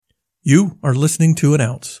You are listening to An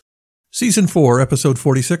Ounce. Season 4, Episode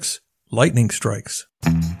 46, Lightning Strikes.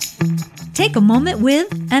 Take a moment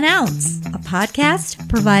with An Ounce, a podcast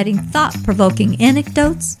providing thought-provoking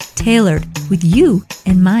anecdotes tailored with you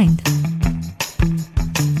in mind.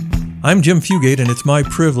 I'm Jim Fugate, and it's my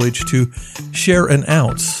privilege to share an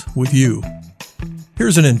ounce with you.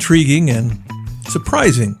 Here's an intriguing and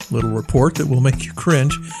surprising little report that will make you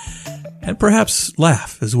cringe and perhaps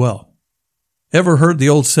laugh as well. Ever heard the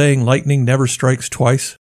old saying, lightning never strikes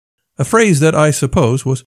twice? A phrase that I suppose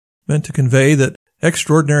was meant to convey that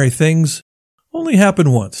extraordinary things only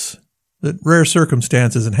happen once, that rare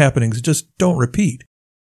circumstances and happenings just don't repeat.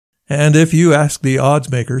 And if you ask the odds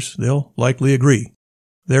makers, they'll likely agree.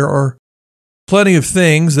 There are plenty of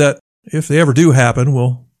things that, if they ever do happen,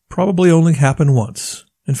 will probably only happen once.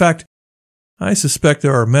 In fact, I suspect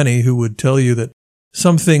there are many who would tell you that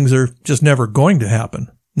some things are just never going to happen.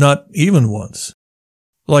 Not even once.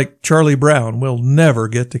 Like Charlie Brown will never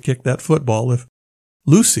get to kick that football if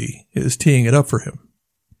Lucy is teeing it up for him.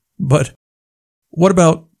 But what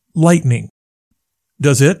about lightning?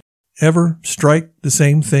 Does it ever strike the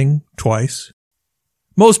same thing twice?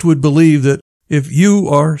 Most would believe that if you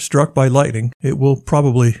are struck by lightning, it will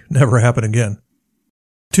probably never happen again.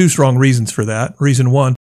 Two strong reasons for that. Reason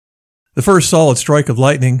one, the first solid strike of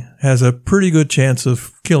lightning has a pretty good chance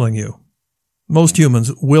of killing you. Most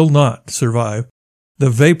humans will not survive the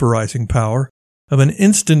vaporizing power of an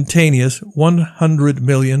instantaneous 100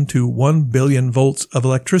 million to 1 billion volts of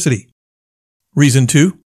electricity. Reason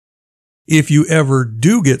two, if you ever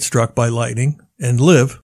do get struck by lightning and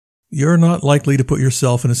live, you're not likely to put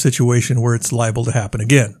yourself in a situation where it's liable to happen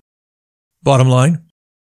again. Bottom line,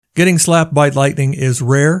 getting slapped by lightning is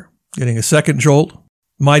rare. Getting a second jolt,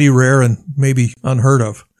 mighty rare and maybe unheard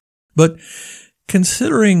of. But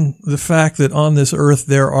considering the fact that on this earth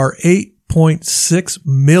there are 8.6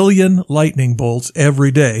 million lightning bolts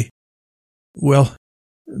every day, well,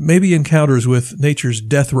 maybe encounters with nature's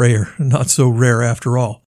death ray are not so rare after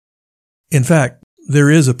all. In fact, there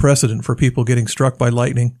is a precedent for people getting struck by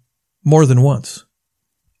lightning more than once.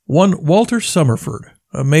 One Walter Summerford,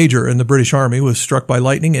 a major in the British Army, was struck by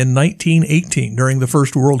lightning in 1918 during the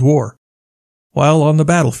First World War, while on the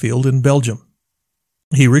battlefield in Belgium.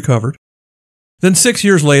 He recovered. Then 6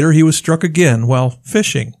 years later, he was struck again while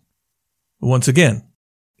fishing. Once again,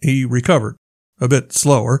 he recovered, a bit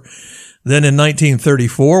slower. Then in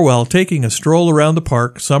 1934, while taking a stroll around the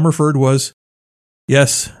park, Summerford was,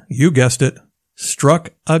 yes, you guessed it, struck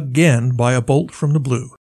again by a bolt from the blue.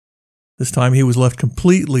 This time he was left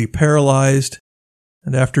completely paralyzed,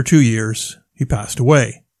 and after 2 years, he passed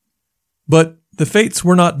away. But the fates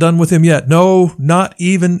were not done with him yet. No, not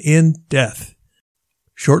even in death.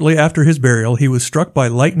 Shortly after his burial, he was struck by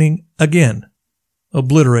lightning again,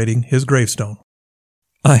 obliterating his gravestone.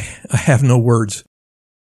 I have no words.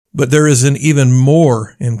 But there is an even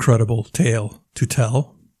more incredible tale to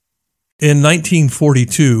tell. In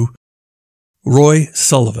 1942, Roy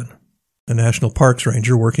Sullivan, a National Parks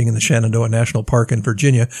ranger working in the Shenandoah National Park in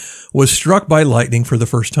Virginia, was struck by lightning for the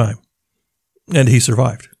first time. And he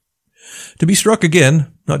survived. To be struck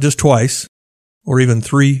again, not just twice, or even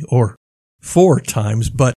 3 or 4 times,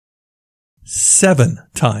 but 7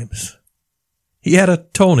 times. He had a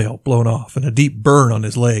toenail blown off and a deep burn on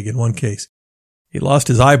his leg in one case. He lost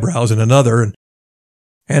his eyebrows in another,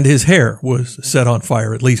 and his hair was set on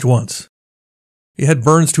fire at least once. He had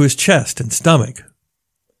burns to his chest and stomach,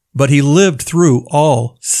 but he lived through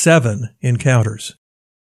all 7 encounters.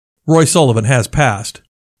 Roy Sullivan has passed,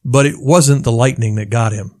 but it wasn't the lightning that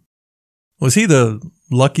got him. Was he the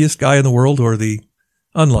luckiest guy in the world or the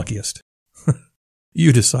unluckiest?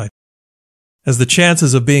 You decide. As the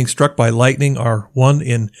chances of being struck by lightning are 1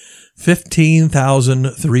 in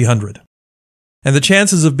 15,300. And the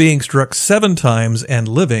chances of being struck 7 times and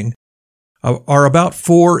living are about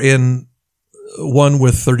 4 in 1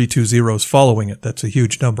 with 32 zeros following it. That's a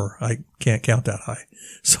huge number. I can't count that high.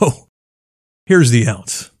 So here's the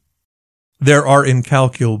ounce. There are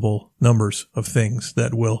incalculable numbers of things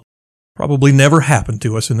that will probably never happen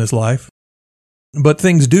to us in this life. But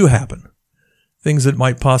things do happen. Things that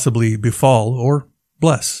might possibly befall or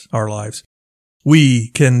bless our lives. We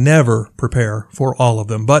can never prepare for all of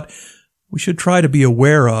them, but we should try to be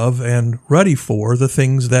aware of and ready for the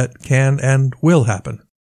things that can and will happen.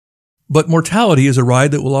 But mortality is a ride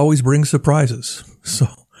that will always bring surprises.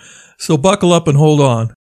 So buckle up and hold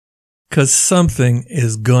on, 'cause something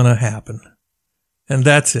is gonna happen. And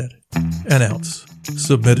that's it. An ounce.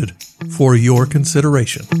 Submitted for your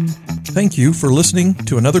consideration. Thank you for listening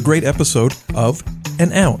to another great episode of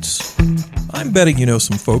An Ounce. I'm betting you know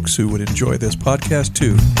some folks who would enjoy this podcast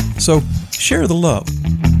too, so share the love.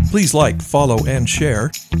 Please like, follow, and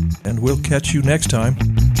share, and we'll catch you next time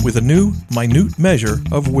with a new minute measure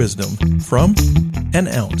of wisdom from An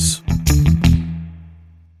Ounce.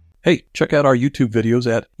 Hey, check out our YouTube videos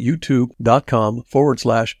at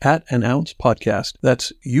youtube.com/@an ounce podcast.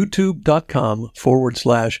 That's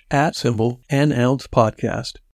youtube.com/@an ounce podcast.